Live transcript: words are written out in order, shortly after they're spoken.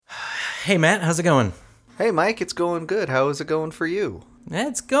Hey Matt, how's it going? Hey Mike, it's going good. How is it going for you?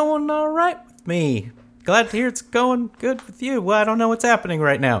 It's going all right with me. Glad to hear it's going good with you. Well, I don't know what's happening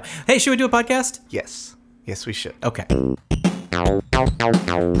right now. Hey, should we do a podcast? Yes. Yes, we should. Okay.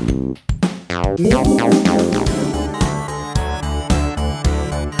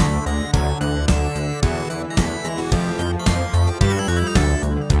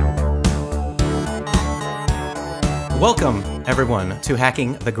 Welcome, everyone, to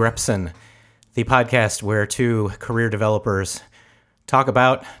Hacking the Grepson, the podcast where two career developers talk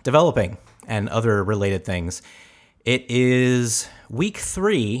about developing and other related things. It is week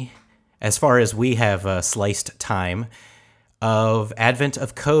 3, as far as we have sliced time, of Advent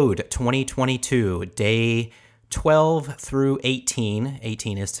of Code 2022, day 12 through 18.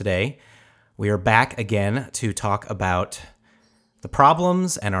 18 is today. We are back again to talk about the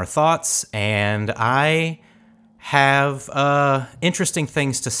problems and our thoughts, and I have interesting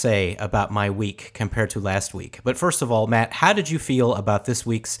things to say about my week compared to last week. But first of all, Matt, how did you feel about this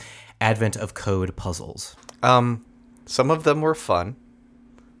week's Advent of Code puzzles? Some of them were fun.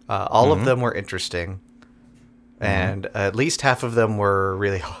 All of them were interesting. And at least half of them were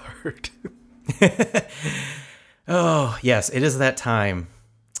really hard. Oh, yes, it is that time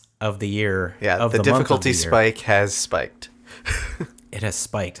of the year. Yeah, of the month of difficulty the year. spike has spiked. It has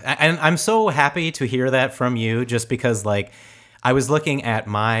spiked. And I'm so happy to hear that from you, just because, like, I was looking at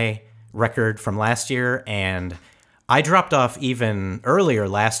my record from last year, and I dropped off even earlier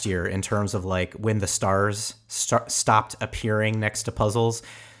last year in terms of, like, when the stars stopped appearing next to puzzles.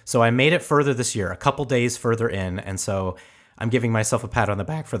 So I made it further this year, a couple days further in, and so I'm giving myself a pat on the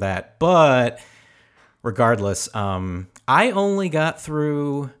back for that. But regardless, I only got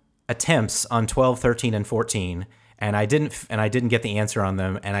through attempts on 12, 13, and 14, and I didn't get the answer on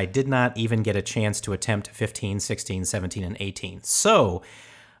them, and I did not even get a chance to attempt 15, 16, 17, and 18. So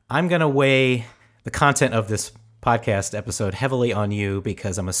I'm going to weigh the content of this podcast episode heavily on you,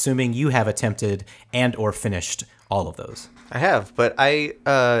 because I'm assuming you have attempted and or finished all of those. I have, but I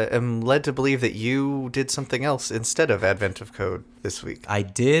am led to believe that you did something else instead of Advent of Code this week. I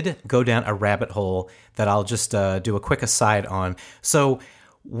did go down a rabbit hole that I'll just do a quick aside on. So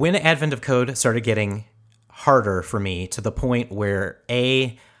when Advent of Code started getting harder for me, to the point where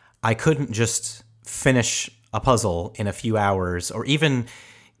I couldn't just finish a puzzle in a few hours or even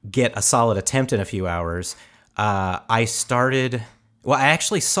get a solid attempt in a few hours, I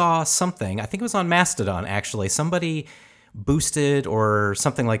actually saw something. I think it was on Mastodon, actually. Somebody boosted or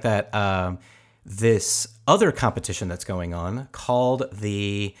something like that this other competition that's going on called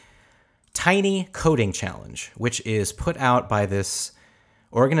the Tiny Coding Challenge, which is put out by this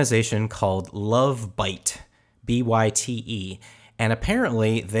organization called Love Byte, BYTE, and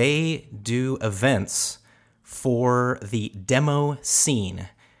apparently they do events for the demo scene.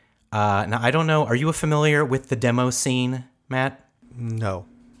 Now, I don't know, are you familiar with the demo scene, Matt? No.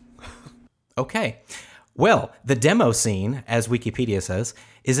 Okay. Well, the demo scene, as Wikipedia says,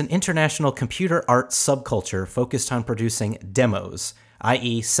 is an international computer art subculture focused on producing demos,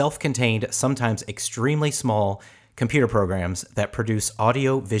 i.e. self-contained, sometimes extremely small computer programs that produce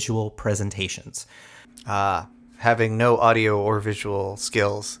audio-visual presentations. Having no audio or visual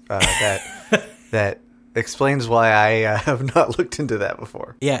skills, that explains why I have not looked into that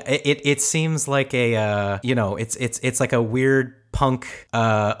before. Yeah, it seems like a it's like a weird punk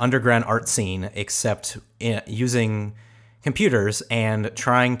underground art scene, except using computers and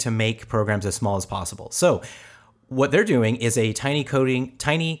trying to make programs as small as possible. So what they're doing is a tiny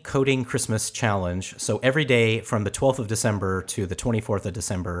coding Christmas challenge. So every day from the 12th of December to the 24th of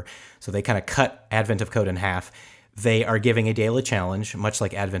December, so they kind of cut Advent of Code in half. They are giving a daily challenge, much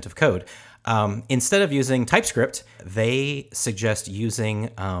like Advent of Code. Instead of using TypeScript, they suggest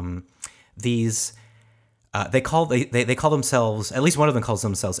using these. They call themselves, at least one of them calls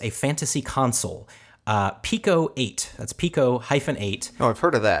themselves, a fantasy console. Pico 8. That's Pico-8. Oh, I've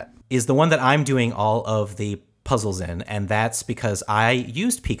heard of that. Is the one that I'm doing all of the puzzles in, and that's because I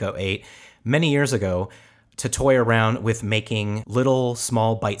used Pico 8 many years ago to toy around with making little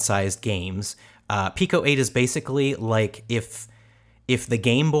small bite-sized games. Pico 8 is basically like if the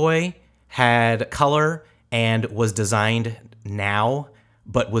Game Boy had color and was designed now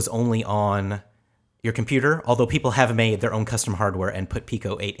but was only on your computer, although people have made their own custom hardware and put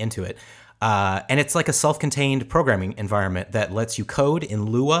Pico 8 into it. And it's like a self-contained programming environment that lets you code in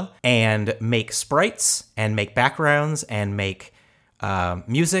Lua and make sprites and make backgrounds and make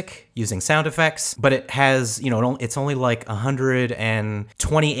music using sound effects. But it has, it's only like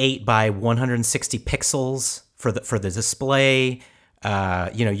 128 by 160 pixels for the display.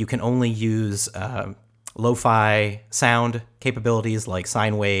 You can only use lo-fi sound capabilities like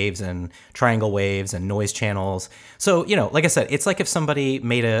sine waves and triangle waves and noise channels. So, like I said, it's like if somebody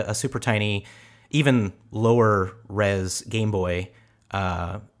made a super tiny, even lower res Game Boy,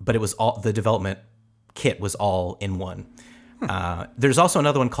 but it was all the development kit was all in one. There's also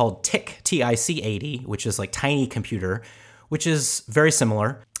another one called TIC 80, which is like Tiny Computer, which is very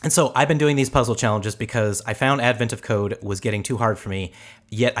similar. And so I've been doing these puzzle challenges because I found Advent of Code was getting too hard for me,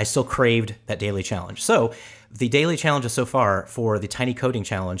 yet I still craved that daily challenge. So the daily challenges so far for the Tiny Coding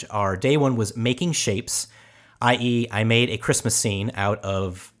Challenge are: day one was making shapes, i.e. I made a Christmas scene out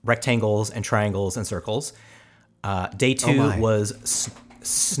of rectangles and triangles and circles. Day two was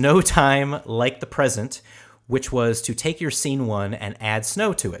snow time like the present, which was to take your scene one and add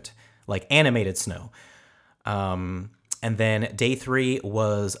snow to it, like animated snow. And then day three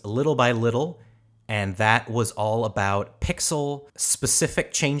was little by little, and that was all about pixel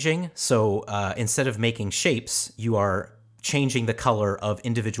specific changing. So instead of making shapes, you are changing the color of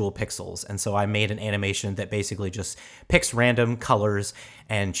individual pixels. And so I made an animation that basically just picks random colors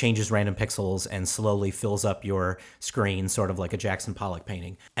and changes random pixels and slowly fills up your screen, sort of like a Jackson Pollock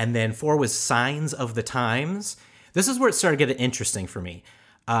painting. And then 4 was Signs of the Times. This is where it started getting interesting for me,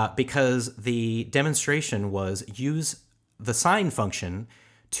 because the demonstration was use the sign function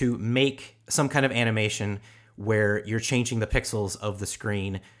to make some kind of animation where you're changing the pixels of the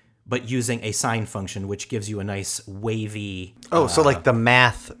screen, but using a sign function, which gives you a nice wavy. So like the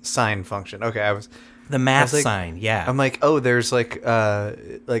math sign function. Okay, the math like, sign. Yeah, I'm like, there's like a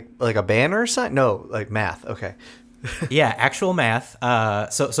banner sign. No, like math. Okay. Yeah, actual math.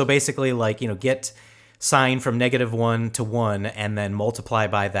 So basically, like, get sign from -1 to 1, and then multiply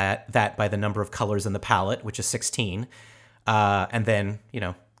by that by the number of colors in the palette, which is 16. And then,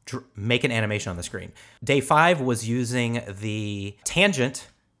 make an animation on the screen. Day 5 was using the tangent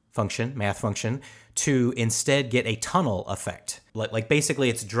function, math function, to instead get a tunnel effect. Like basically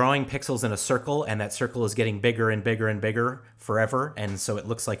it's drawing pixels in a circle, and that circle is getting bigger and bigger and bigger forever. And so it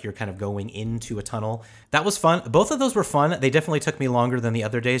looks like you're kind of going into a tunnel. That was fun. Both of those were fun. They definitely took me longer than the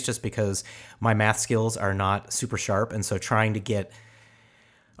other days just because my math skills are not super sharp. And so trying to get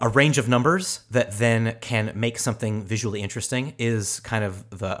a range of numbers that then can make something visually interesting is kind of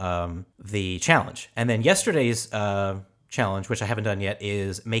the challenge. And then yesterday's challenge, which I haven't done yet,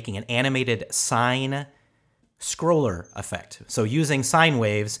 is making an animated sine scroller effect. So using sine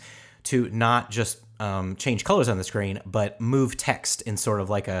waves to not just change colors on the screen, but move text in sort of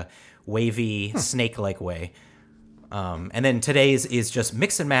like a wavy snake-like way. And then today's is just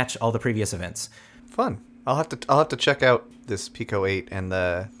mix and match all the previous events. Fun. I'll have to check out this Pico 8 and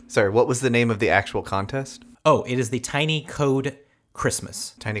what was the name of the actual contest? Oh, it is the Tiny Code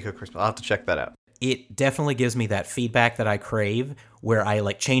Christmas. Tiny Code Christmas. I'll have to check that out. It definitely gives me that feedback that I crave, where I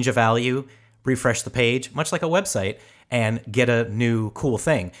like change a value, refresh the page, much like a website, and get a new cool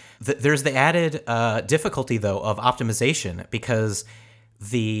thing. There's the added difficulty, though, of optimization, because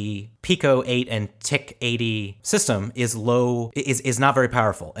the Pico 8 and TIC 80 system is not very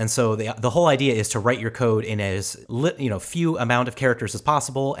powerful. And so the whole idea is to write your code in as few amount of characters as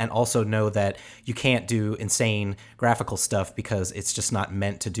possible, and also know that you can't do insane graphical stuff because it's just not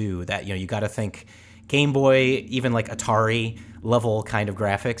meant to do that. You got to think Game Boy, even like Atari level kind of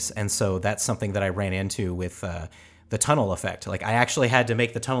graphics. And so that's something that I ran into with the tunnel effect. Like I actually had to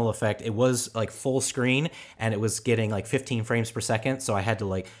make the tunnel effect. It was like full screen and it was getting like 15 frames per second. So I had to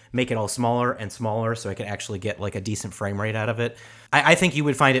like make it all smaller and smaller so I could actually get like a decent frame rate out of it. I think you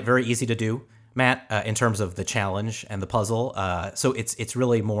would find it very easy to do, Matt, in terms of the challenge and the puzzle. So it's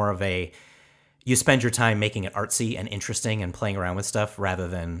really more of you spend your time making it artsy and interesting and playing around with stuff rather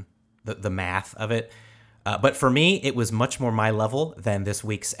than the math of it. But for me, it was much more my level than this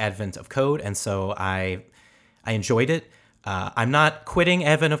week's Advent of Code. And so I enjoyed it. I'm not quitting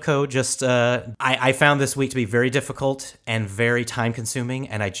Advent of Code, just I found this week to be very difficult and very time-consuming,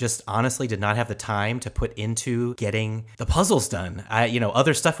 and I just honestly did not have the time to put into getting the puzzles done.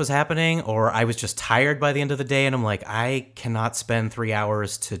 Other stuff was happening, or I was just tired by the end of the day, and I'm like, I cannot spend 3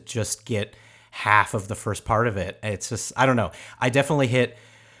 hours to just get half of the first part of it. It's just, I don't know. I definitely hit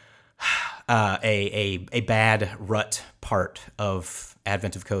a bad rut part of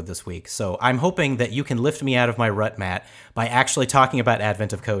Advent of Code this week. So I'm hoping that you can lift me out of my rut, Matt, by actually talking about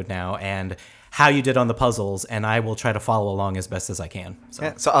Advent of Code now and how you did on the puzzles, and I will try to follow along as best as I can.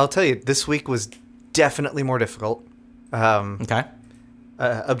 So I'll tell you, this week was definitely more difficult. Okay.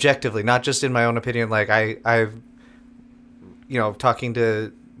 Objectively, not just in my own opinion. Like I've talking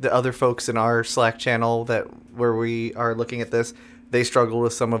to the other folks in our Slack channel where we are looking at this, they struggle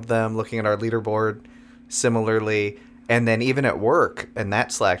with some of them, looking at our leaderboard similarly. And then even at work in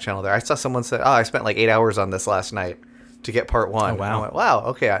that Slack channel there, I saw someone say, "Oh, I spent like 8 hours on this last night to get part 1." Oh, wow. I went, wow,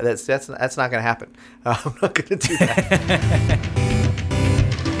 okay, that's not going to happen. I'm not going to do that.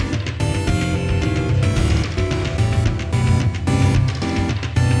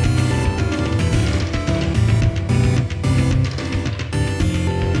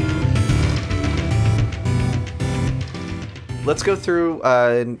 Let's go through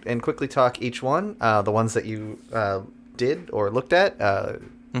and quickly talk each one. The ones that you did or looked at,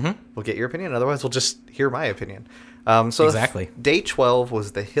 we'll get your opinion. Otherwise, we'll just hear my opinion. So exactly. Day 12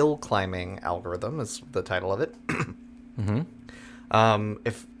 was the hill climbing algorithm, is the title of it.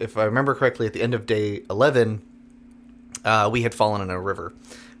 If I remember correctly, at the end of day 11, we had fallen in a river.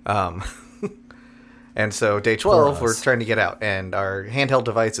 And so day 12, we're trying to get out, and our handheld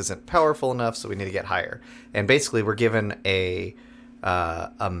device isn't powerful enough, so we need to get higher. And basically, we're given a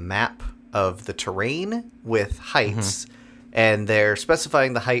map of the terrain with heights, and they're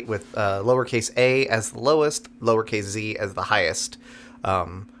specifying the height with lowercase a as the lowest, lowercase z as the highest.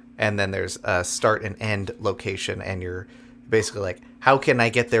 And then there's a start and end location, and you're basically like, how can I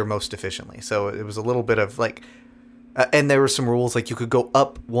get there most efficiently? So it was a little bit of like... and there were some rules, like you could go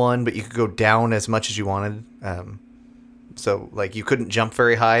up 1, but you could go down as much as you wanted. So, like, you couldn't jump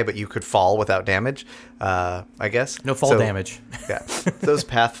very high, but you could fall without damage, I guess. No fall damage. Yeah. Those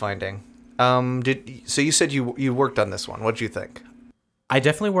pathfinding. So you said you worked on this one. What did you think? I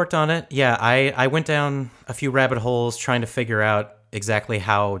definitely worked on it. Yeah, I went down a few rabbit holes trying to figure out exactly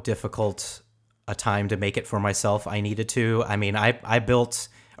how difficult a time to make it for myself I needed to. I mean, I built,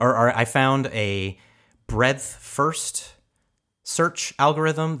 or I found a breadth first search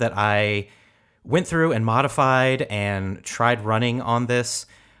algorithm that I went through and modified and tried running on this.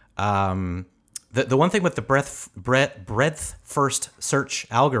 The one thing with the breadth first search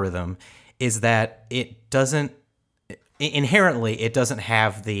algorithm is that it doesn't inherently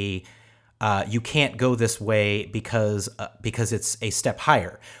have the you can't go this way because it's a step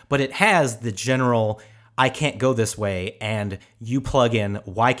higher, but it has the general I can't go this way, and you plug in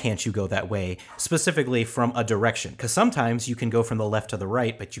why can't you go that way, specifically from a direction. Because sometimes you can go from the left to the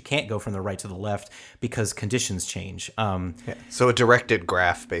right, but you can't go from the right to the left because conditions change. Yeah. So a directed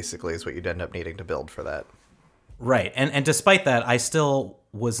graph, basically, is what you'd end up needing to build for that. Right. And despite that, I still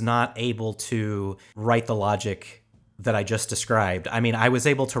was not able to write the logic that I just described. I mean, I was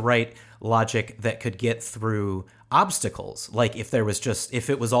able to write logic that could get through obstacles, like if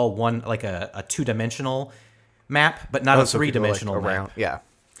it was all one, like a 2-dimensional map, but not a 3-dimensional map.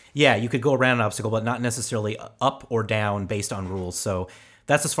 Yeah, you could go around an obstacle, but not necessarily up or down based on rules. So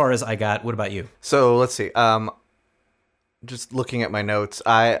that's as far as I got. What about you? So let's see. Just looking at my notes,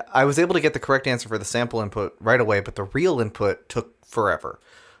 I was able to get the correct answer for the sample input right away, but the real input took forever.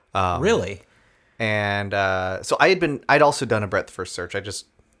 Really? And so I'd also done a breadth first search. I just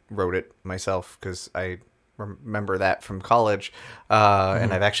wrote it myself because I remember that from college,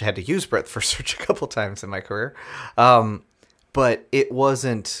 and I've actually had to use breadth first search a couple times in my career, but it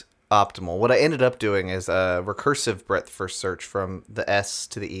wasn't optimal. What I ended up doing is a recursive breadth first search from the S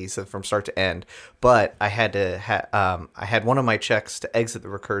to the E, so from start to end. But I had to I had one of my checks to exit the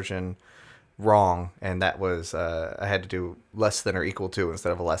recursion wrong, and that was I had to do less than or equal to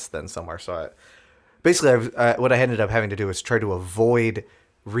instead of a less than somewhere. So basically, what I ended up having to do is try to avoid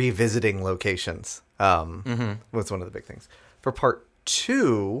revisiting locations. Was one of the big things. For part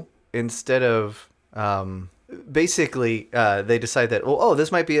 2, instead of basically they decide that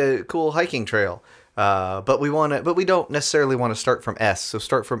this might be a cool hiking trail, but we don't necessarily want to start from S, so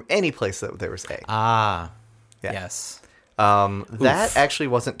start from any place that there was A. Yes. That actually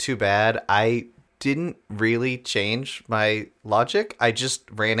wasn't too bad. I didn't really change my logic. I just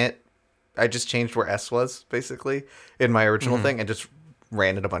ran it. I just changed where S was basically in my original thing and just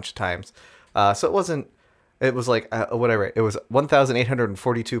ran it a bunch of times. So it wasn't. It was like what I write. It was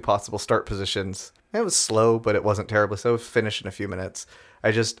 1,842 possible start positions. It was slow, but it wasn't terribly slow. It was finished in a few minutes.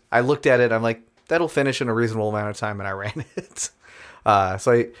 I looked at it. I'm like, that'll finish in a reasonable amount of time, and I ran it.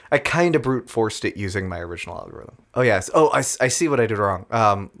 So I kind of brute forced it using my original algorithm. Oh yes. Oh, I see what I did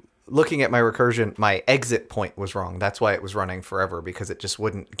wrong. Looking at my recursion, my exit point was wrong. That's why it was running forever, because it just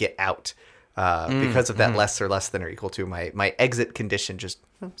wouldn't get out. Because of that less than or equal to, my exit condition just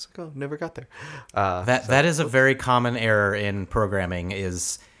never got there. That is a very common error in programming,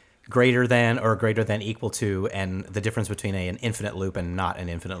 is greater than or greater than equal to, and the difference between an infinite loop and not an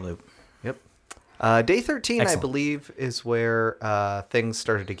infinite loop. Yep. Day 13, excellent. I believe, is where things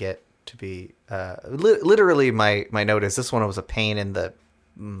started to get to be literally my note is this one was a pain in the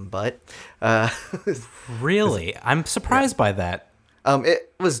butt. Really? I'm surprised by that.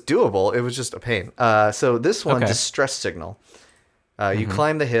 It was doable. It was just a pain. So this one, Okay. distress signal. You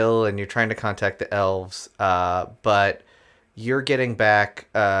climb the hill and you're trying to contact the elves, but you're getting back.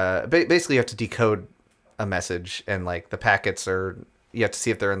 Basically, you have to decode a message, and like the packets are. You have to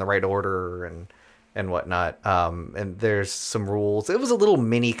see if they're in the right order and whatnot. And there's some rules. It was a little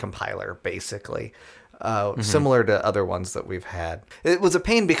mini compiler, basically. Similar to other ones that we've had. It was a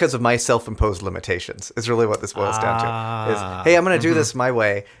pain because of my self-imposed limitations. Is really what this boils down to. Is, hey, I'm going to do this my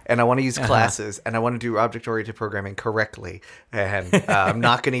way, and I want to use classes, and I want to do object-oriented programming correctly, and I'm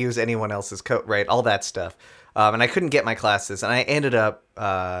not going to use anyone else's code, right? All that stuff. And I couldn't get my classes, and I ended up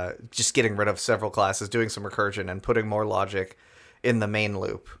just getting rid of several classes, doing some recursion, and putting more logic in the main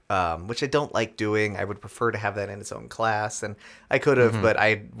loop, which I don't like doing. I would prefer to have that in its own class, and I could have, but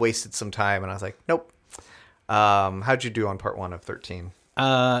I wasted some time, and I was like, nope. How'd you do on part 1 of 13?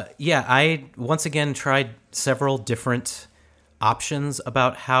 Yeah, I once again tried several different options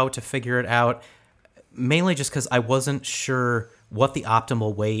about how to figure it out, mainly just because I wasn't sure what the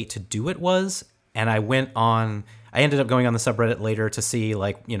optimal way to do it was. And I ended up going on the subreddit later to see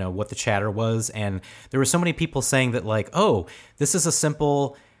like, what the chatter was. And there were so many people saying that like, oh, this is a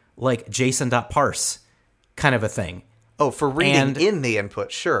simple like JSON.parse kind of a thing. Oh, for reading in the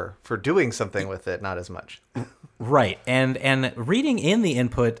input, sure. For doing something with it, not as much. Right. And reading in the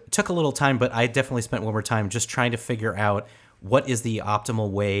input took a little time, but I definitely spent one more time just trying to figure out what is the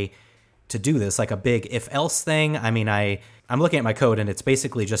optimal way to do this, like a big if-else thing. I mean, I'm looking at my code, and it's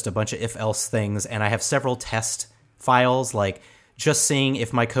basically just a bunch of if-else things, and I have several test files, like just seeing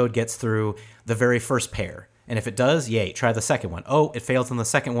if my code gets through the very first pair. And if it does, yay, try the second one. Oh, it fails on the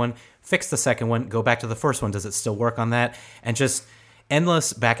second one, fix the second one, go back to the first one. Does it still work on that? And just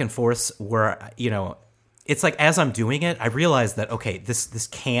endless back and forths where, it's like as I'm doing it, I realize that, okay, this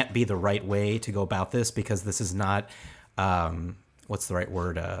can't be the right way to go about this because this is not, what's the right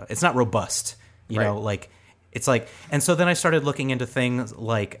word? It's not robust, Right. like it's like, and so then I started looking into things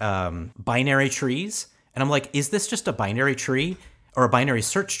like binary trees. And I'm like, is this just a binary tree or a binary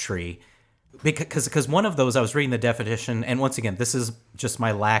search tree? Because one of those, I was reading the definition, and once again, this is just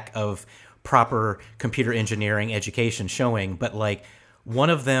my lack of proper computer engineering education showing, but like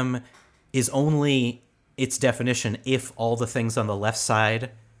one of them is only its definition if all the things on the left side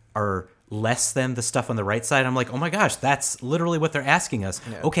are less than the stuff on the right side. I'm like, oh my gosh, that's literally what they're asking us.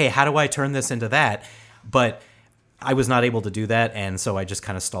 Yeah. Okay, how do I turn this into that? But I was not able to do that, and so I just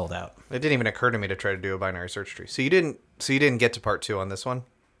kind of stalled out. It didn't even occur to me to try to do a binary search tree. So you didn't get to part 2 on this one?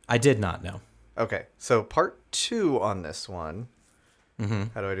 I did not know. Okay, so part 2 on this one.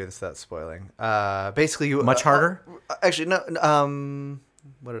 How do I do this without spoiling? Basically, you much harder. Actually, no.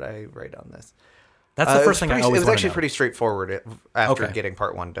 What did I write on this? That's the first thing I always. It was actually pretty straightforward after getting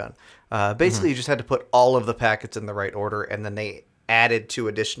part 1 done. Basically, you just had to put all of the packets in the right order, and then they added 2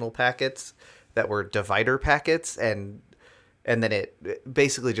 additional packets that were divider packets, and then it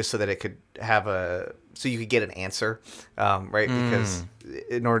basically just so that it could have so you could get an answer, right? Because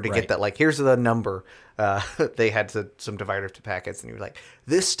in order to get that, like, here's the number, they had some divider to packets, and you were like,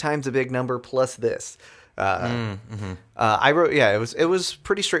 this times a big number plus this. I wrote, it was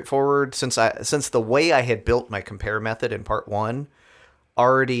pretty straightforward since the way I had built my compare method in part 1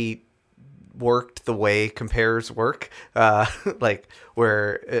 already worked the way compares work, like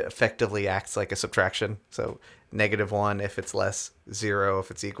where it effectively acts like a subtraction. So -1 if it's less, 0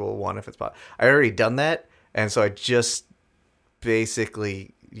 if it's equal, 1 if it's I already done that, and so I just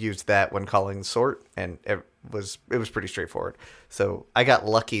basically used that when calling sort, and it was pretty straightforward. So I got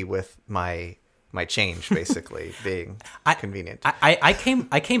lucky with my change basically being convenient. I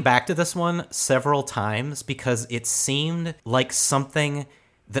came back to this one several times because it seemed like something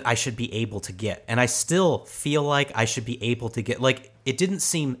that I should be able to get. And I still feel like I should be able to get, like, it didn't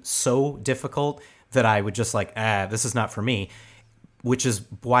seem so difficult that I would just like, this is not for me, which is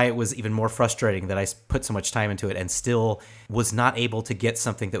why it was even more frustrating that I put so much time into it and still was not able to get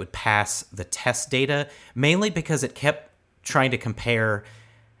something that would pass the test data, mainly because it kept trying to compare.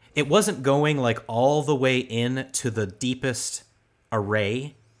 It wasn't going like all the way in to the deepest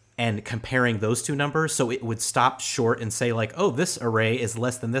array and comparing those two numbers, so it would stop short and say like, oh, this array is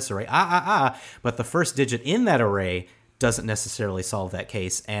less than this array, but the first digit in that array doesn't necessarily solve that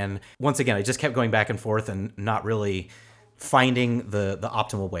case. And once again, I just kept going back and forth and not really finding the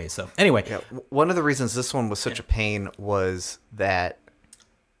optimal way. So anyway, one of the reasons this one was such a pain was that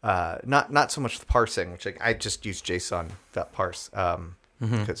not so much the parsing, which I just use JSON.parse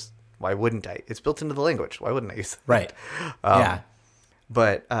because why wouldn't I? It's built into the language. Why wouldn't I use that? Right.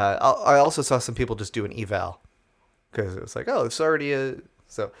 But I also saw some people just do an eval because it was like, oh, it's already a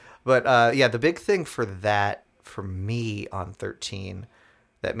so. But the big thing for for me on 13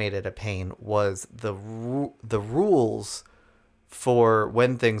 that made it a pain was the rules for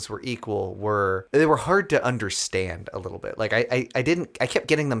when things were equal they were hard to understand a little bit. Like I kept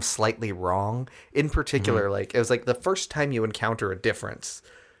getting them slightly wrong. In particular, like it was like the first time you encounter a difference,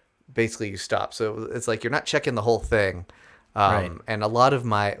 basically you stop. So it's like you're not checking the whole thing. Right. And a lot of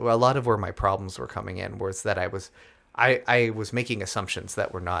where my problems were coming in was that I was making assumptions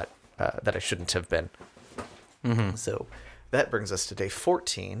that were not that I shouldn't have been. So that brings us to day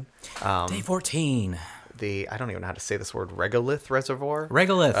 14. Day 14. I don't even know how to say this word, regolith reservoir.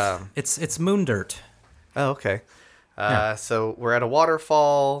 Regolith. It's moon dirt. Oh, okay. Yeah. So we're at a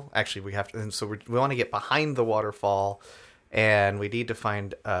waterfall. Actually, we have to. So we want to get behind the waterfall, and we need to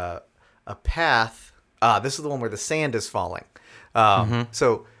find a path. This is the one where the sand is falling.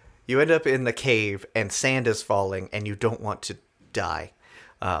 So you end up in the cave, and sand is falling, and you don't want to die.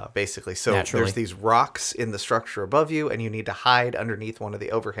 Basically. So Naturally. There's these rocks in the structure above you, and you need to hide underneath one of the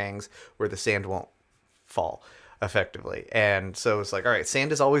overhangs where the sand won't fall effectively. And so it's like, all right,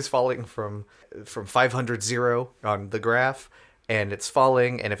 sand is always falling from 500 0 on the graph, and it's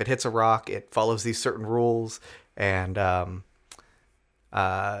falling, and if it hits a rock, it follows these certain rules. And yeah,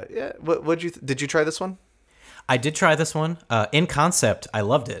 did you try this one? I did try this one. In concept, I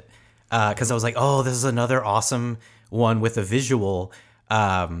loved it because I was like, oh, this is another awesome one with a visual.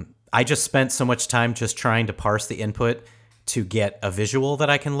 I just spent so much time just trying to parse the input to get a visual that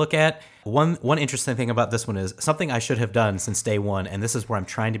I can look at. One interesting thing about this one is something I should have done since day one, and this is where I'm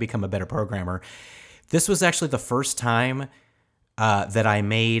trying to become a better programmer. This was actually the first time that I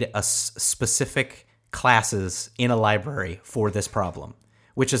made a specific classes in a library for this problem,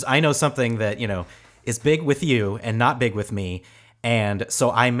 which is, I know, something that, is big with you and not big with me. And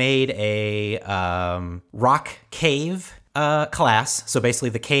so I made a rock cave class. So basically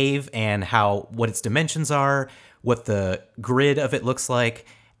the cave and what its dimensions are, what the grid of it looks like,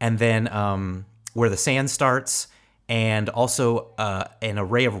 and then where the sand starts, and also an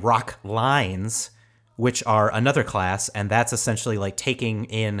array of rock lines, which are another class, and that's essentially like taking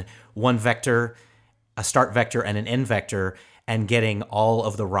in one vector, a start vector and an end vector, and getting all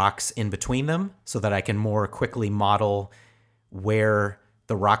of the rocks in between them so that I can more quickly model where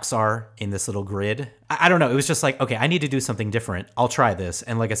the rocks are in this little grid. I don't know. It was just like, okay, I need to do something different. I'll try this.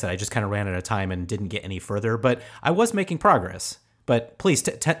 And like I said, I just kind of ran out of time and didn't get any further, but I was making progress. But please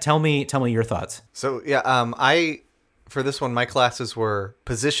tell me your thoughts. So yeah, for this one, my classes were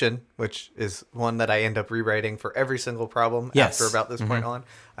position, which is one that I end up rewriting for every single problem after about this point on.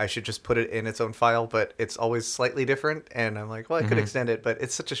 I should just put it in its own file, but it's always slightly different. And I'm like, well, I could extend it, but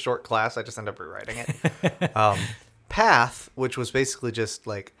it's such a short class, I just end up rewriting it. Path, which was basically just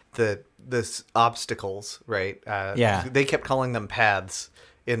like this obstacles, right? Yeah. They kept calling them paths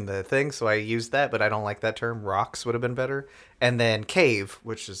in the thing, so I used that, but I don't like that term. Rocks would have been better. And then cave,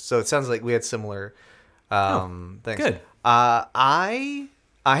 which is, so it sounds like we had similar things. Good. I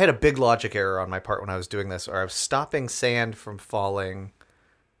had a big logic error on my part when I was doing this, or I was stopping sand from falling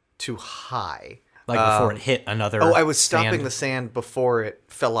too high. Like before it hit another I was stopping the sand before it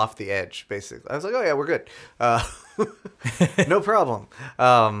fell off the edge, basically. I was like, oh yeah, we're good. No problem.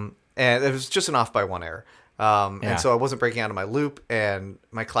 And it was just an off by one error. And so I wasn't breaking out of my loop, and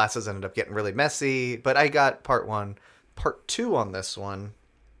my classes ended up getting really messy. But I got part 1. Part 2 on this one,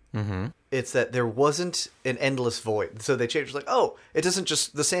 it's that there wasn't an endless void. So they changed, like,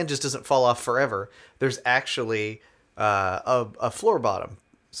 the sand just doesn't fall off forever. There's actually a floor bottom.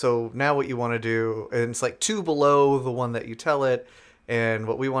 So now what you want to do, and it's like 2 below the one that you tell it, and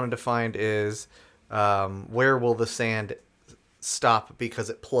what we wanted to find is where will the sand stop because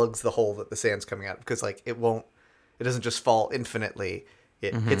it plugs the hole that the sand's coming out of, because like it doesn't just fall infinitely.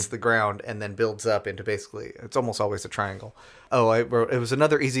 It hits the ground and then builds up into basically, it's almost always a triangle. It was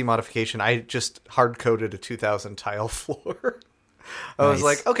another easy modification. I just hard-coded a 2,000 tile floor. I was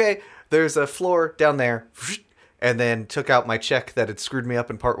like, okay, there's a floor down there, and then took out my check that had screwed me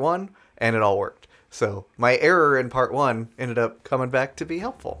up in part 1, and it all worked. So my error in part 1 ended up coming back to be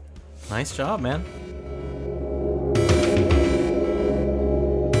helpful. Nice job, man.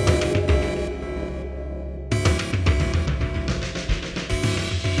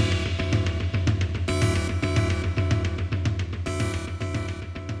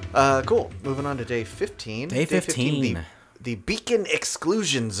 Cool. Moving on to day 15. Day 15. The beacon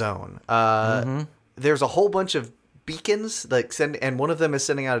exclusion zone. There's a whole bunch of beacons and one of them is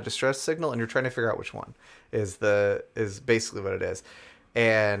sending out a distress signal, and you're trying to figure out which one is basically what it is.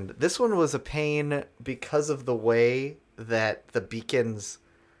 And this one was a pain because of the way that the beacons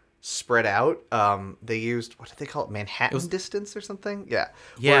spread out. They used, what did they call it? Manhattan distance or something? Yeah.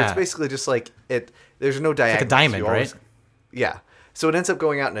 Yeah. Where it's basically just like there's no diagonals. Like a diamond, right? Yeah. So it ends up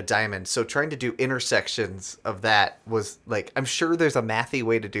going out in a diamond. So trying to do intersections of that was like, I'm sure there's a mathy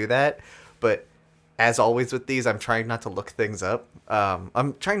way to do that, but as always with these, I'm trying not to look things up.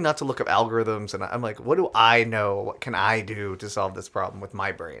 I'm trying not to look up algorithms, and I'm like, what do I know? What can I do to solve this problem with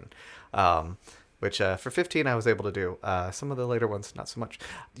my brain? Which for 15 I was able to do. Some of the later ones, not so much.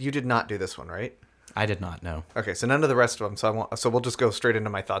 You did not do this one, right? I did not know. Okay, so none of the rest of them. So we'll just go straight into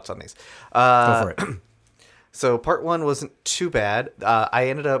my thoughts on these. Go for it. So part 1 wasn't too bad. I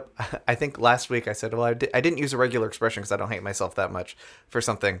ended up, I think last week I said, well, I didn't use a regular expression because I don't hate myself that much for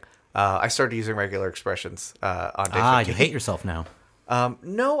something. I started using regular expressions on day 15. You hate yourself now.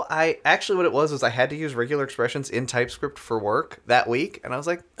 No, what it was I had to use regular expressions in TypeScript for work that week, and I was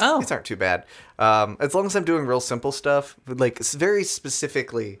like, these aren't too bad. As long as I'm doing real simple stuff, like very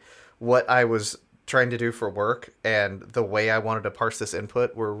specifically what I was trying to do for work and the way I wanted to parse this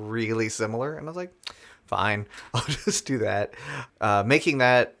input were really similar, and I was like, fine, I'll just do that. Making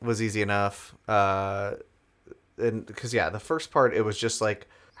that was easy enough, and because the first part it was just like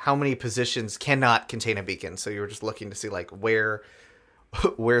how many positions cannot contain a beacon, so you were just looking to see like where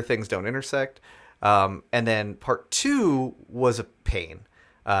things don't intersect. And then part 2 was a pain.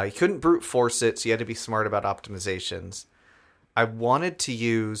 You couldn't brute force it, so you had to be smart about optimizations. I wanted to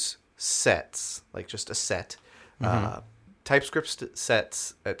use sets, like just a set. TypeScript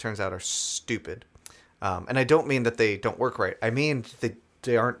sets, it turns out, are stupid. And I don't mean that they don't work right. I mean they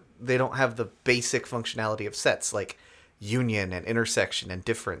don't have the basic functionality of sets, like union and intersection and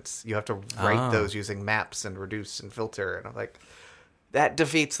difference. You have to write those using maps and reduce and filter. And I'm like, that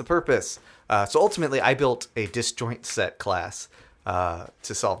defeats the purpose. So ultimately, I built a disjoint set class to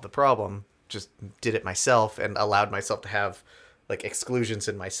solve the problem. Just did it myself and allowed myself to have like exclusions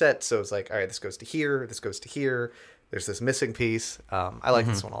in my set. So it's like, all right, this goes to here, this goes to here. There's this missing piece. I like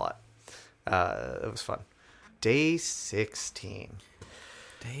this one a lot. It was fun. Day 16.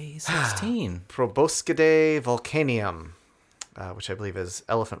 Day 16. Proboscidae volcanium, which I believe is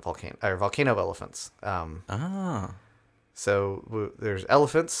volcano of elephants. So there's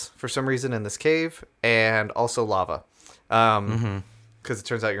elephants for some reason in this cave, and also lava. Because it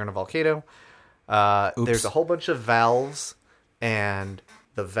turns out you're in a volcano. There's a whole bunch of valves, and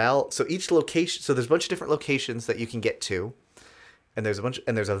so each location. So there's a bunch of different locations that you can get to, and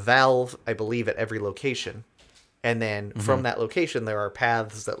there's a valve, I believe, at every location. And then from that location, there are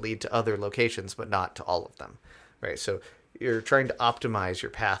paths that lead to other locations, but not to all of them, right? So you're trying to optimize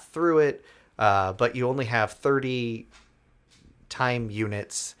your path through it, but you only have 30 time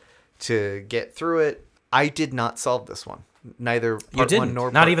units to get through it. I did not solve this one. Neither part 1 nor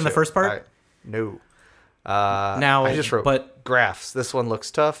part 2. Not even the first part? No. Now, I just wrote graphs. This one looks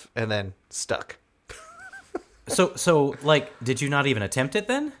tough, and then stuck. So like, did you not even attempt it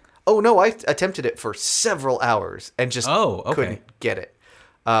then? Oh, no, I attempted it for several hours and just couldn't get it.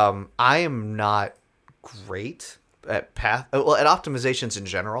 I am not great at at optimizations in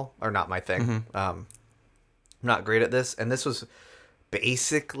general are not my thing. I'm not great at this. And this was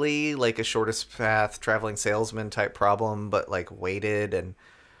basically like a shortest path traveling salesman type problem, but like weighted. And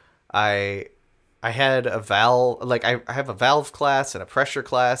I had a valve, like I have a valve class and a pressure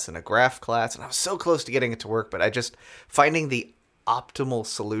class and a graph class, and I was so close to getting it to work, but I just finding the optimal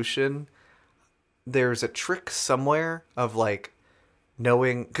solution. There's a trick somewhere of like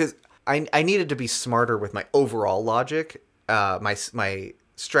knowing, because I needed to be smarter with my overall logic, my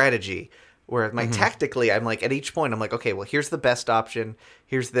strategy, where tactically I'm like at each point I'm like, okay, well here's the best option,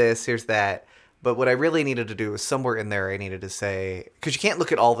 here's this, here's that. But what I really needed to do was somewhere in there I needed to say, because you can't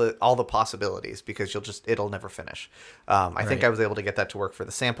look at all the possibilities because it'll never finish. I think I was able to get that to work for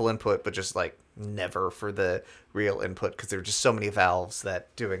the sample input, but just like never for the real input, because there are just so many valves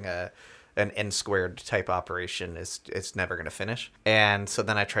that doing an n squared type operation it's never going to finish. And so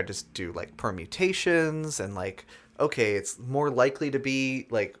then I tried to do like permutations and like, okay, it's more likely to be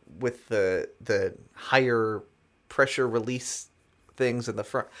like with the higher pressure release things in the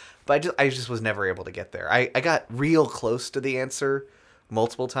front, but I just was never able to get there. I got real close to the answer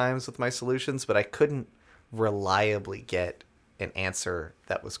multiple times with my solutions, but I couldn't reliably get an answer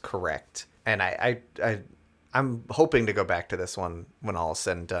that was correct. And I'm hoping to go back to this one when all is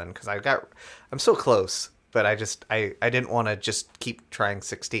said and done, because I'm so close, but I didn't want to just keep trying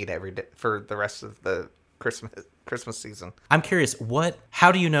 16 every day for the rest of the Christmas season. I'm curious,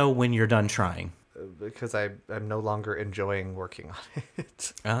 how do you know when you're done trying? Because I'm no longer enjoying working on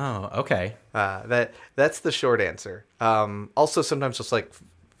it. Oh, okay. That's the short answer. Also, sometimes just like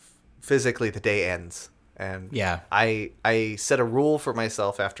physically the day ends And Yeah. I set a rule for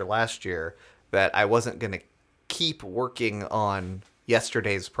myself after last year that I wasn't going to keep working on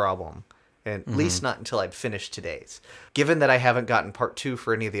yesterday's problem, and at least not until I'd finished today's. Given that I haven't gotten part 2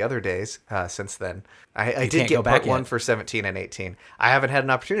 for any of the other days since then, I did get part 1 for 17 and 18. I haven't had an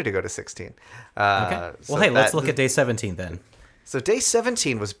opportunity to go to 16. Okay. Well, hey, let's look at day 17 then. So day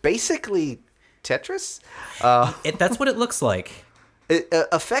 17 was basically Tetris. That's what it looks like.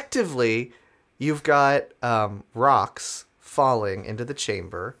 Effectively, you've got rocks falling into the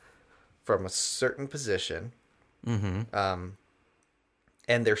chamber from a certain position. And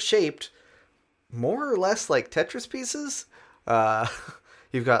they're shaped more or less like Tetris pieces.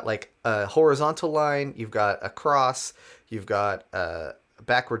 You've got like a horizontal line, you've got a cross, you've got a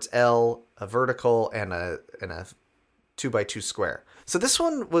backwards L, a vertical, and a 2x2 square. So this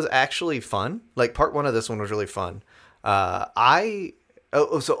one was actually fun. Like part 1 of this one was really fun.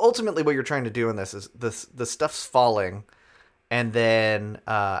 So ultimately what you're trying to do in this is the stuff's falling, and then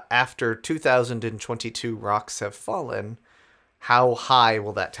after 2022 rocks have fallen, how high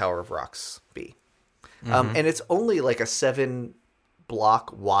will that tower of rocks be? And it's only like a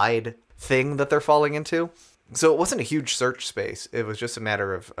 7-block wide thing that they're falling into. So it wasn't a huge search space. It was just a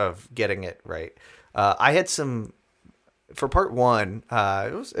matter of getting it right. I had some, for part 1,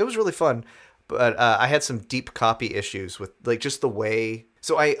 it was really fun, but I had some deep copy issues with like just the way.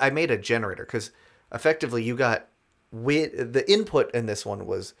 So I made a generator because effectively you got the input in this one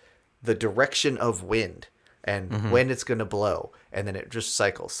was the direction of wind and when it's going to blow, and then it just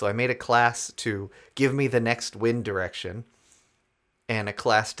cycles. So I made a class to give me the next wind direction and a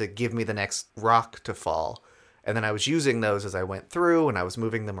class to give me the next rock to fall. And then I was using those as I went through, and I was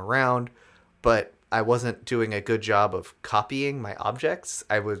moving them around, but I wasn't doing a good job of copying my objects.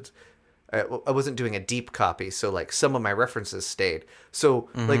 I wasn't doing a deep copy, so like some of my references stayed. So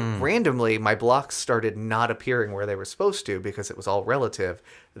like randomly, my blocks started not appearing where they were supposed to because it was all relative.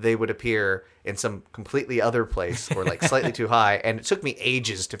 They would appear in some completely other place or like slightly too high, and it took me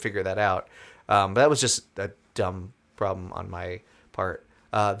ages to figure that out. But that was just a dumb problem on my part.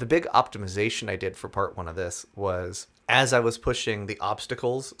 The big optimization I did for part 1 of this was as I was pushing the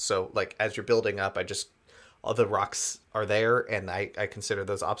obstacles. So like as you're building up, all the rocks are there, and I consider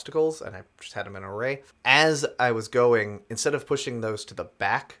those obstacles, and I just had them in an array. As I was going, instead of pushing those to the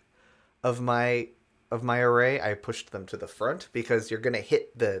back of my array, I pushed them to the front because you're going to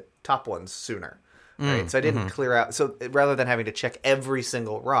hit the top ones sooner. Right? So I didn't clear out. So rather than having to check every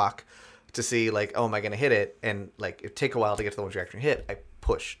single rock to see like, oh, am I going to hit it? And like it take a while to get to the ones you actually hit, I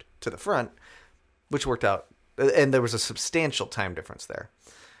pushed to the front, which worked out. And there was a substantial time difference there.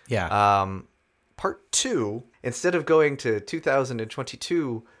 Yeah. Part 2, instead of going to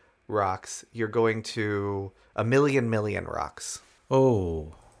 2022 rocks, you're going to a million rocks.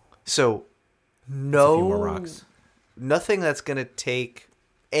 Oh. So A few more rocks. nothing that's going to take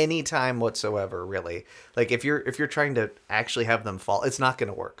any time whatsoever, really. Like if you're trying to actually have them fall, it's not going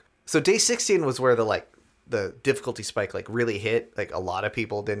to work. So day 16 was where the difficulty spike like really hit. Like a lot of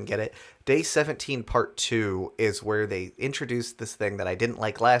people didn't get it. Day 17 part 2 is where they introduced this thing that I didn't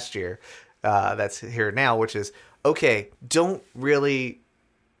like last year. That's here now, which is, okay, don't really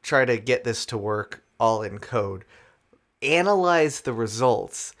try to get this to work all in code. Analyze the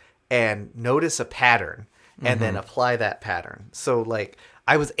results and notice a pattern and then apply that pattern. So like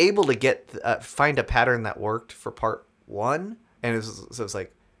I was able to find a pattern that worked for part 1, and it was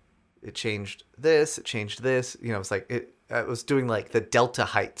like it changed this, you know, it's like I was doing like the delta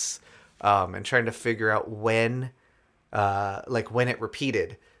heights and trying to figure out when it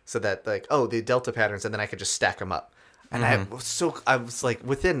repeated. So that like, oh, the delta patterns, and then I could just stack them up. And I was like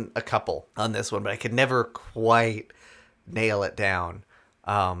within a couple on this one, but I could never quite nail it down.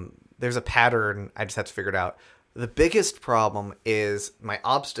 There's a pattern. I just have to figure it out. The biggest problem is my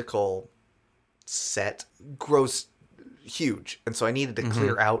obstacle set grows huge. And so I needed to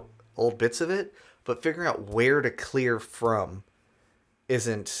clear out old bits of it, but figuring out where to clear from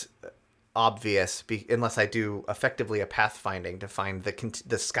isn't obvious unless I do effectively a pathfinding to find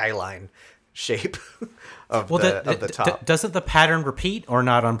the skyline shape of the top. Doesn't the pattern repeat, or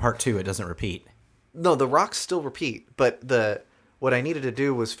not on part 2? It doesn't repeat. No, the rocks still repeat, but what I needed to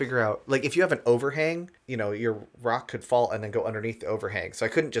do was figure out, like, if you have an overhang, you know, your rock could fall and then go underneath the overhang. So I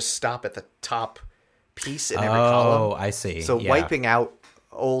couldn't just stop at the top piece in every column. Oh, I see. So wiping out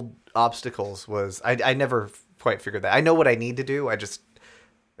old obstacles was I never quite figured that. I know what I need to do. I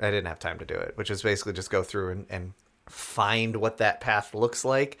didn't have time to do it, which is basically just go through and find what that path looks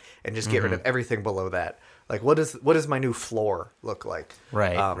like and just get rid of everything below that. Like, what does my new floor look like?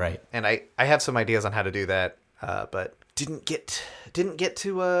 Right, right. And I have some ideas on how to do that, but didn't get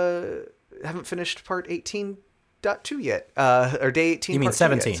to haven't finished part 18.2 yet, or day 18. You mean part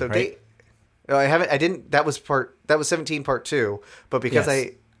 17, yet. So right? No, I haven't. I didn't. That was 17 part 2. But because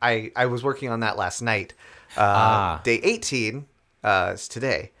Yes. I was working on that last night. Day 18 is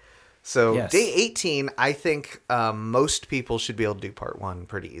today. So Yes. day 18, I think most people should be able to do part 1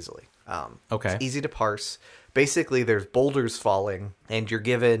 pretty easily. Okay. It's easy to parse. Basically, there's boulders falling, and you're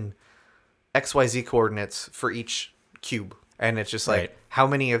given XYZ coordinates for each cube. And it's just like, Right. how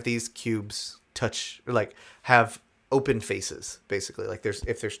many of these cubes have open faces, basically. Like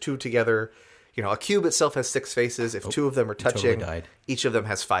if there's 2 together, a cube itself has 6 faces. If 2 of them are touching, died. each of them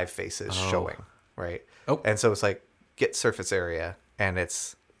has 5 faces showing, right? Oh. And so it's like, get surface area, and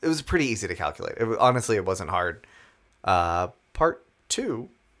it was pretty easy to calculate. Honestly, it wasn't hard. Part 2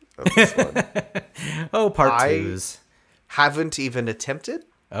 of this one, Oh, part I- twos. haven't even attempted.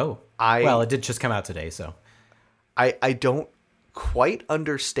 Oh. I- well, it did just come out today, so. I don't quite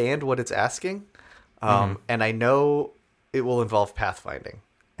understand what it's asking. And I know it will involve pathfinding.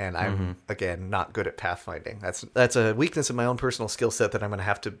 And I'm, again, not good at pathfinding. That's a weakness in my own personal skill set that I'm going to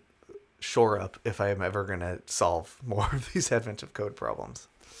have to shore up if I am ever going to solve more of these Advent of Code problems.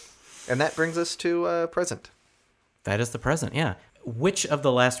 And that brings us to present. That is the present, yeah. Which of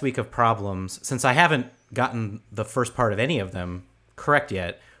the last week of problems, since I haven't gotten the first part of any of them correct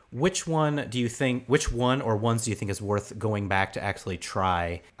yet, which one or ones do you think is worth going back to actually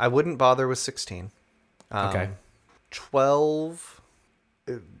try? I wouldn't bother with 16. Okay. 12,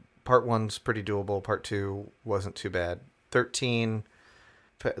 part 1's pretty doable. Part 2 wasn't too bad. 13,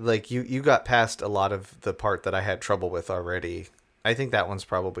 like you got past a lot of the part that I had trouble with already. I think that one's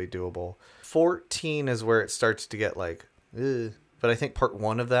probably doable. 14 is where it starts to get like, ugh. But I think part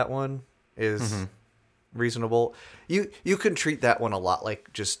 1 of that one is reasonable. You can treat that one a lot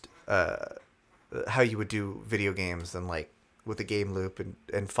like just how you would do video games and like with a game loop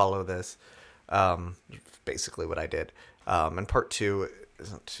and follow this. Basically what I did. And part 2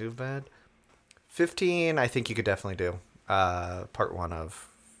 isn't too bad. 15, I think you could definitely do. Part 1 of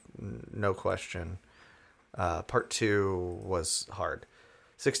no question. Part 2 was hard.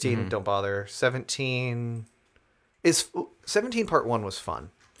 16, don't bother. 17 part 1 was fun.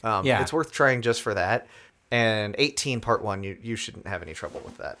 Yeah. It's worth trying just for that. And 18 part 1, you shouldn't have any trouble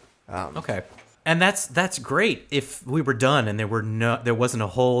with that. Okay. And that's great if we were done and there wasn't a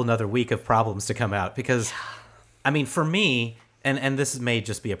whole another week of problems to come out, because I mean, for me, and this may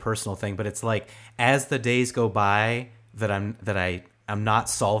just be a personal thing, but it's like as the days go by that I'm not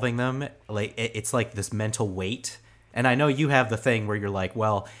solving them, like it's like this mental weight. And I know you have the thing where you're like,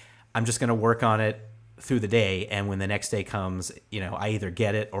 well, I'm just going to work on it through the day, and when the next day comes, I either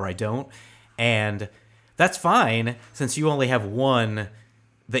get it or I don't. And that's fine, since you only have one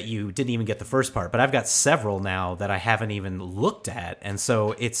that you didn't even get the first part, but I've got several now that I haven't even looked at. And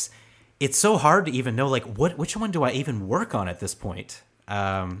so it's so hard to even know, like, which one do I even work on at this point?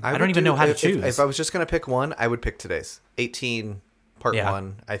 I don't even know how to choose. If I was just going to pick one, I would pick today's. 18 part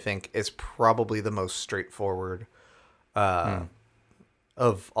 1, I think, is probably the most straightforward of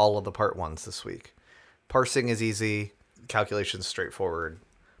all of the part 1s this week. Parsing is easy. Calculation's straightforward.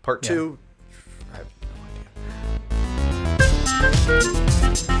 Part 2, I have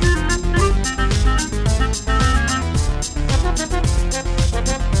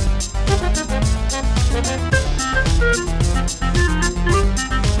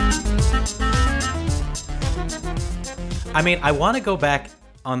I mean, I want to go back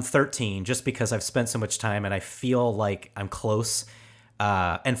on 13 just because I've spent so much time and I feel like I'm close.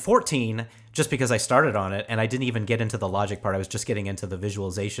 And 14, just because I started on it and I didn't even get into the logic part. I was just getting into the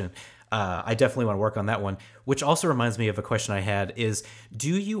visualization. I definitely want to work on that one, which also reminds me of a question I had is, do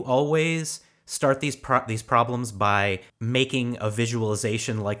you always start these problems by making a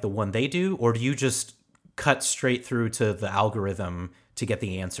visualization like the one they do, or do you just cut straight through to the algorithm to get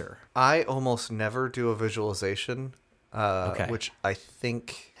the answer? I almost never do a visualization, Okay. which I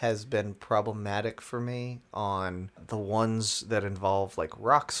think has been problematic for me on the ones that involve like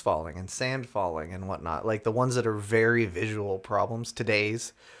rocks falling and sand falling and whatnot. Like the ones that are very visual problems,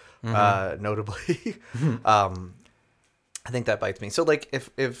 today's notably. I think that bites me. So like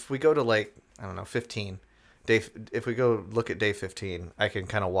if we go to like, I don't know, 15, if we go look at day 15, I can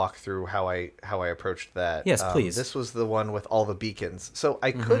kind of walk through how I approached that. Yes, please. This was the one with all the beacons. So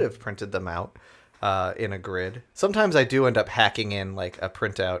I could have printed them out in a grid. Sometimes I do end up hacking in like a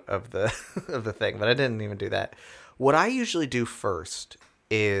printout of the of the thing, but I didn't even do that. What I usually do first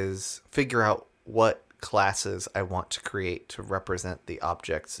is figure out what classes I want to create to represent the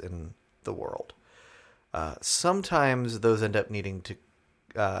objects in the world. Sometimes those end up needing to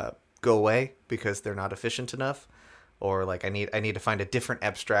go away because they're not efficient enough. or like I need to find a different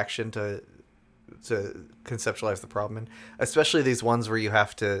abstraction to conceptualize the problem in. Especially these ones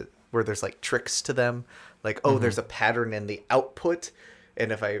where where there's like tricks to them, like there's a pattern in the output,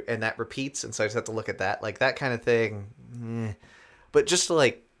 and and that repeats, and so I just have to look at that, like that kind of thing. But just to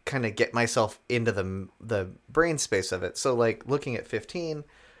like kind of get myself into the brain space of it. So like looking at 15,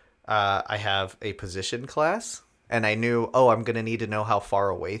 I have a position class, and I knew, I'm going to need to know how far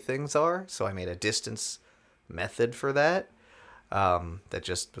away things are. So I made a distance method for that. That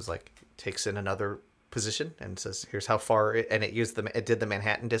just was like, takes in another position and says, here's how far, and it did the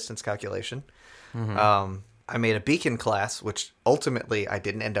Manhattan distance calculation. I made a beacon class, which ultimately I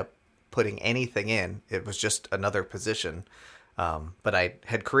didn't end up putting anything in. It was just another position. But I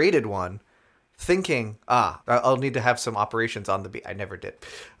had created one thinking, I'll need to have some operations on the beacon. I never did.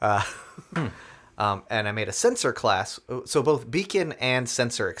 And I made a sensor class. So both beacon and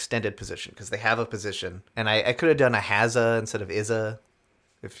sensor extended position, because they have a position. And I could have done a HAZA instead of ISA,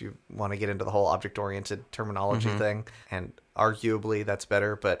 if you want to get into the whole object-oriented terminology thing. And arguably that's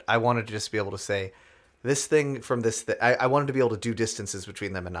better. But I wanted to just be able to say, this thing from this I wanted to be able to do distances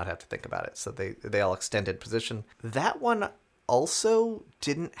between them and not have to think about it. So they all extended position. That one also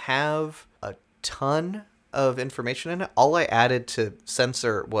didn't have a ton of information in it. All I added to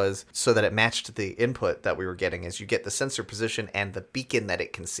sensor was so that it matched the input that we were getting, is you get the sensor position and the beacon that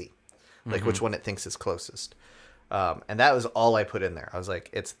it can see, like which one it thinks is closest. And that was all I put in there. I was like,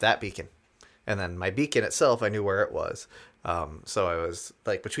 it's that beacon. And then my beacon itself, I knew where it was. So I was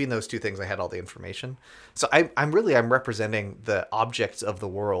like, between those two things, I had all the information. So I'm representing the objects of the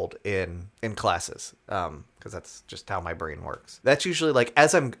world in classes, because that's just how my brain works. That's usually like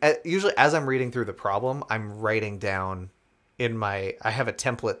as I'm reading through the problem, I'm writing down I have a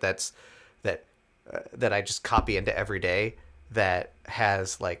template that I just copy into every day that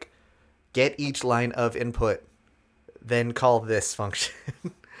has like, get each line of input, then call this function.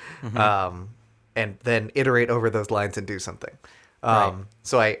 And then iterate over those lines and do something. Right.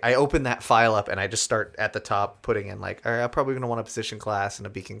 So I open that file up and I just start at the top putting in like, all right, I'm probably going to want a position class and a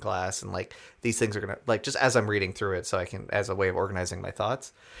beacon class. And like, these things are going to, like, just as I'm reading through it, so I can, as a way of organizing my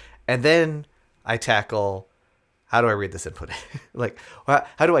thoughts. And then I tackle, how do I read this input? Like,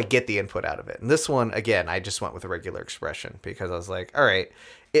 how do I get the input out of it? And this one, again, I just went with a regular expression, because I was like, all right,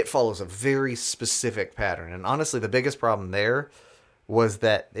 it follows a very specific pattern. And honestly, the biggest problem there was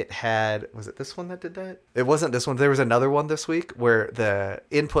that was it this one that did that? It wasn't this one. There was another one this week where the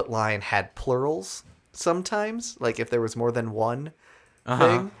input line had plurals sometimes, like if there was more than one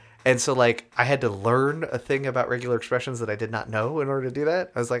thing. And so like I had to learn a thing about regular expressions that I did not know in order to do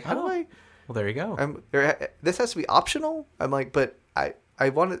that. I was like, how do I? Well, there you go. This has to be optional. I'm like, but I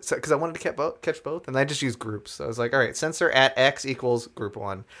wanted, because I wanted to catch both, and I just used groups. So I was like, all right, sensor at X equals group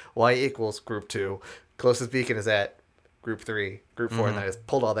 1, Y equals group 2, closest beacon is at group 3, group 4, and then I just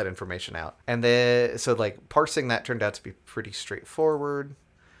pulled all that information out. And then, so like parsing that turned out to be pretty straightforward.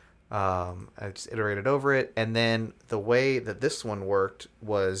 I just iterated over it. And then the way that this one worked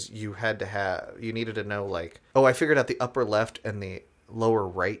was you needed to know like, I figured out the upper left and the lower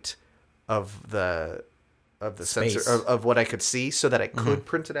right of the Space. sensor of what I could see, so that I could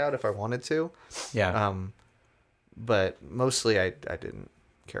print it out if I wanted to. Yeah. But mostly I didn't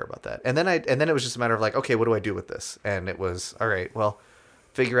care about that. And then it was just a matter of like, okay, what do I do with this? And it was, all right, well,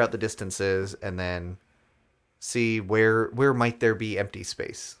 figure out the distances and then see where might there be empty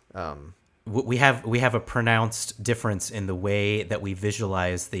space. We have a pronounced difference in the way that we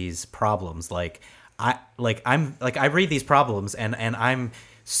visualize these problems. I read these problems and I'm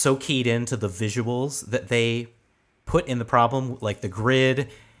so keyed into the visuals that they put in the problem, like the grid.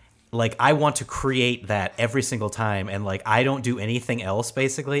 Like, I want to create that every single time, and like I don't do anything else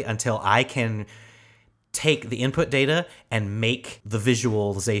basically until I can take the input data and make the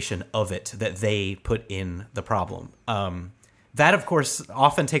visualization of it that they put in the problem. That, of course,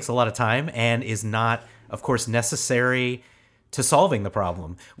 often takes a lot of time and is not, of course, necessary to solving the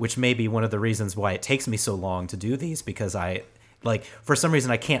problem, which may be one of the reasons why it takes me so long to do these, because for some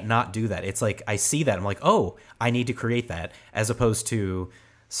reason I can't not do that. It's like I see that, I'm like, oh, I need to create that, as opposed to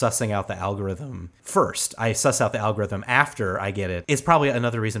sussing out the algorithm first. I suss out the algorithm after I get it. It's probably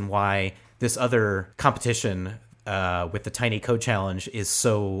another reason why this other competition with the Tiny Code Challenge is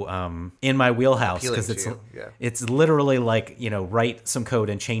so in my wheelhouse, because it's literally like, write some code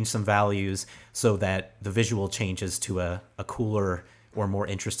and change some values so that the visual changes to a cooler or more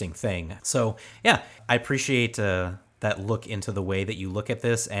interesting thing. So yeah, I appreciate that look into the way that you look at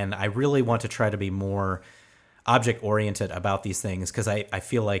this, and I really want to try to be more object-oriented about these things, because I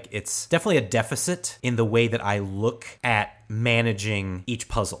feel like it's definitely a deficit in the way that I look at managing each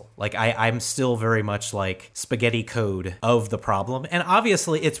puzzle. Like I'm still very much like spaghetti code of the problem. And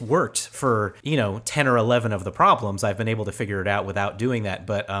obviously it's worked for, 10 or 11 of the problems. I've been able to figure it out without doing that.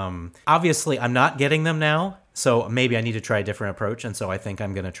 But obviously I'm not getting them now. So maybe I need to try a different approach. And so I think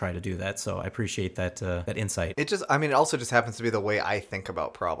I'm going to try to do that. So I appreciate that insight. It also just happens to be the way I think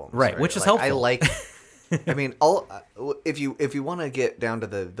about problems. Right. Which is helpful. I like... if you want to get down to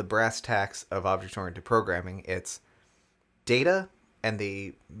the brass tacks of object-oriented programming, it's data and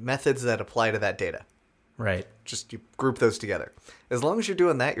the methods that apply to that data. Right. Just you group those together. As long as you're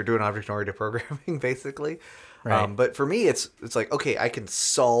doing that, you're doing object-oriented programming, basically. Right. But for me, it's like, okay, I can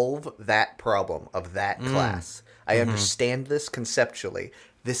solve that problem of that class. I understand this conceptually.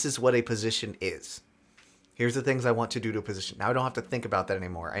 This is what a position is. Here's the things I want to do to a position. Now I don't have to think about that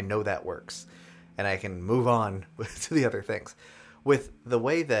anymore. I know that works. And I can move on to the other things. With the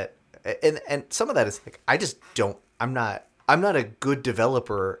way that, and some of that is like, I'm not a good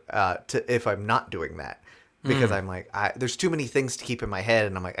developer if I'm not doing that, because I'm like, there's too many things to keep in my head,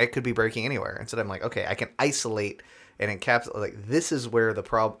 and I'm like, I could be breaking anywhere. Instead, I'm like, okay, I can isolate and encapsulate. Like, this is where the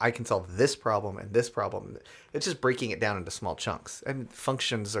problem. I can solve this problem and this problem. It's just breaking it down into small chunks. And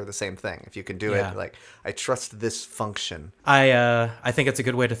functions are the same thing. If you can do it, like, I trust this function. I think it's a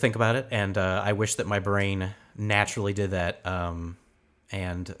good way to think about it, and I wish that my brain naturally did that.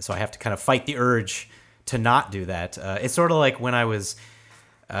 And so I have to kind of fight the urge to not do that. It's sort of like when I was,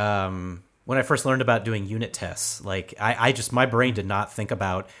 when I first learned about doing unit tests. Like my brain did not think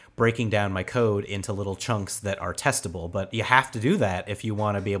about breaking down my code into little chunks that are testable. But you have to do that if you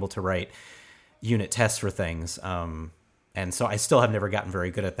want to be able to write unit tests for things. And so I still have never gotten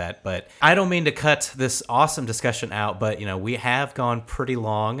very good at that. But I don't mean to cut this awesome discussion out, but we have gone pretty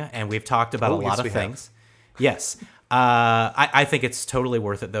long, and we've talked about a lot of things. Yes. I think it's totally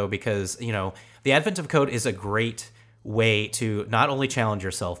worth it, though, because, the advent of code is a great way to not only challenge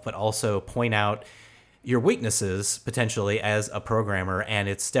yourself, but also point out your weaknesses, potentially, as a programmer. And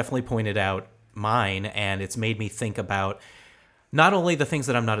it's definitely pointed out mine, and it's made me think about not only the things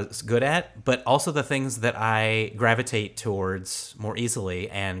that I'm not as good at, but also the things that I gravitate towards more easily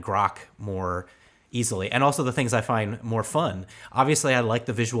and grok more easily, and also the things I find more fun. Obviously, I like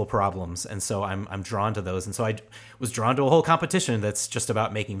the visual problems, and so I'm drawn to those. And so I was drawn to a whole competition that's just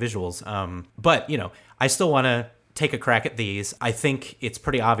about making visuals. But, I still want to take a crack at these. I think it's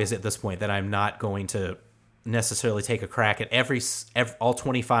pretty obvious at this point that I'm not going to necessarily take a crack at all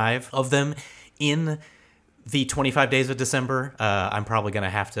 25 of them in the 25 days of December. I'm probably going to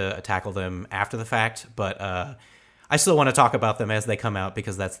have to tackle them after the fact, but I still want to talk about them as they come out,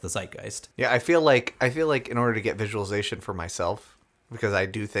 because that's the zeitgeist. Yeah, I feel like in order to get visualization for myself, because I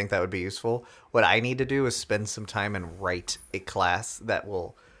do think that would be useful, what I need to do is spend some time and write a class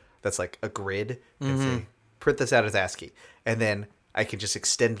that's like a grid, and say, print this out as ASCII, and then I can just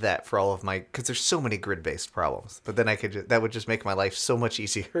extend that for all of my, because there's so many grid-based problems. But then that would just make my life so much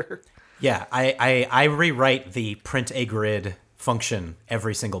easier. Yeah, I rewrite the print a grid function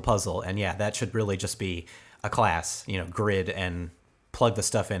every single puzzle, and yeah, that should really just be a class, grid, and plug the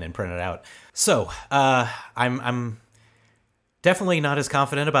stuff in and print it out. So I'm definitely not as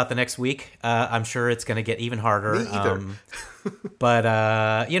confident about the next week. I'm sure it's going to get even harder. Me either.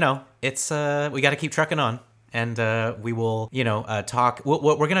 But it's we got to keep trucking on. And we will, talk.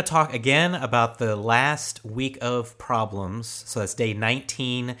 We're going to talk again about the last week of problems. So that's day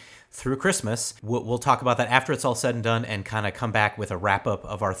 19 through Christmas. We'll talk about that after it's all said and done, and kind of come back with a wrap up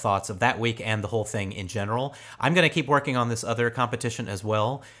of our thoughts of that week and the whole thing in general. I'm going to keep working on this other competition as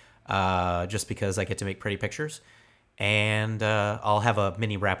well, just because I get to make pretty pictures. And I'll have a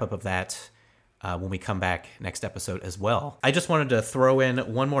mini wrap up of that when we come back next episode as well. I just wanted to throw in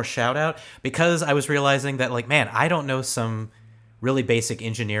one more shout out, because I was realizing that, I don't know some really basic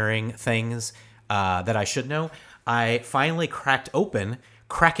engineering things that I should know. I finally cracked open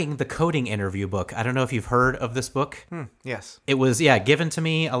Cracking the Coding Interview book. I don't know if you've heard of this book. Yes. It was, given to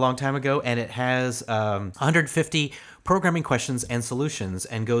me a long time ago, and it has 150 programming questions and solutions,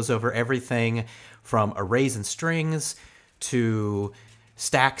 and goes over everything from arrays and strings to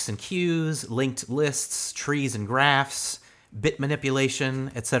stacks and queues, linked lists, trees and graphs, bit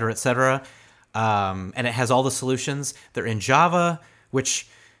manipulation, etc., etc. And it has all the solutions. They're in Java, which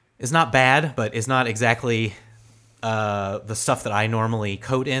is not bad, but is not exactly the stuff that I normally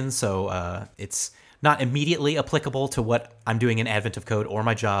code in. So it's not immediately applicable to what I'm doing in Advent of Code or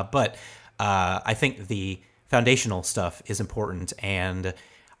my job. But I think the foundational stuff is important. And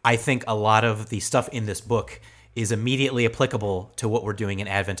I think a lot of the stuff in this book is immediately applicable to what we're doing in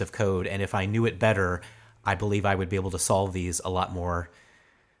Advent of Code. And if I knew it better, I believe I would be able to solve these a lot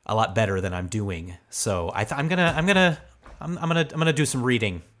better than I'm doing. So I'm gonna I'm gonna do some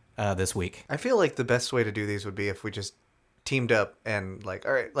reading this week. I feel like the best way to do these would be if we just teamed up and like,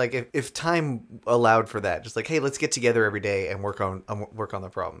 all right, like if time allowed for that, just like, hey, let's get together every day and work on the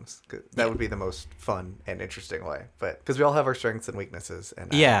problems. That would be the most fun and interesting way. But because we all have our strengths and weaknesses,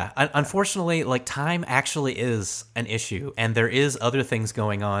 and unfortunately, like time actually is an issue, and there is other things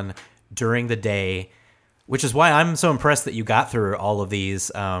going on during the day, which is why I'm so impressed that you got through all of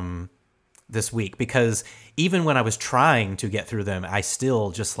these this week. Because even when I was trying to get through them, I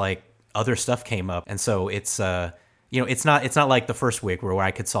still just like other stuff came up, and so it's it's not like the first week where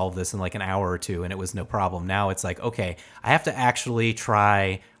I could solve this in like an hour or two and it was no problem. Now it's like, okay, I have to actually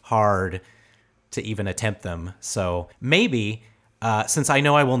try hard to even attempt them. So maybe, since I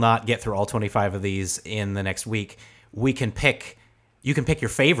know I will not get through all 25 of these in the next week, you can pick your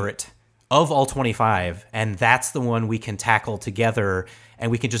favorite of all 25, and that's the one we can tackle together, and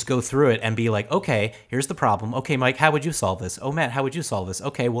we can just go through it and be like, okay, here's the problem. Okay, Mike, how would you solve this? Oh, Matt, how would you solve this?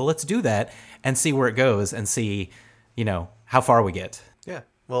 Okay, well, let's do that and see where it goes and see how far we get. Yeah.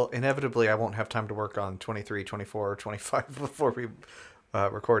 Well, inevitably, I won't have time to work on 23, 24, or 25 before we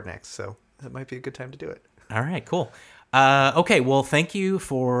record next. So that might be a good time to do it. All right, cool. Okay, well, thank you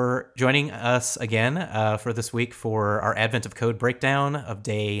for joining us again for this week for our Advent of Code breakdown of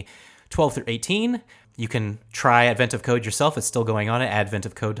day 12 through 18. You can try Advent of Code yourself. It's still going on at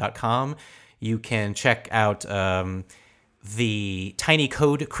adventofcode.com. You can check out the Tiny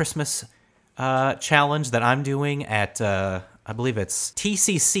Code Christmas challenge that I'm doing at, I believe it's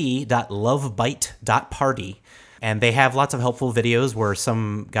tcc.lovebite.party. And they have lots of helpful videos where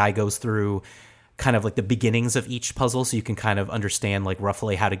some guy goes through kind of like the beginnings of each puzzle, so you can kind of understand like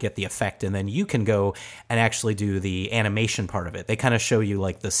roughly how to get the effect, and then you can go and actually do the animation part of it. They kind of show you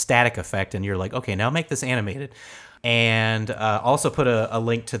like the static effect, and you're like, okay, now make this animated. And also put a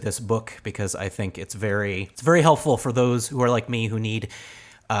link to this book because I think it's very helpful for those who are like me who need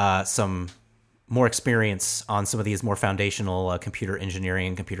some more experience on some of these more foundational computer engineering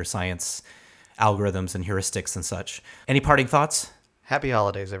and computer science algorithms and heuristics and such. Any parting thoughts? Happy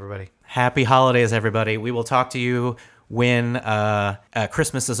holidays, everybody. Happy holidays, everybody. We will talk to you when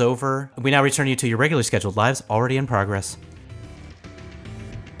Christmas is over. We now return you to your regularly scheduled lives already in progress.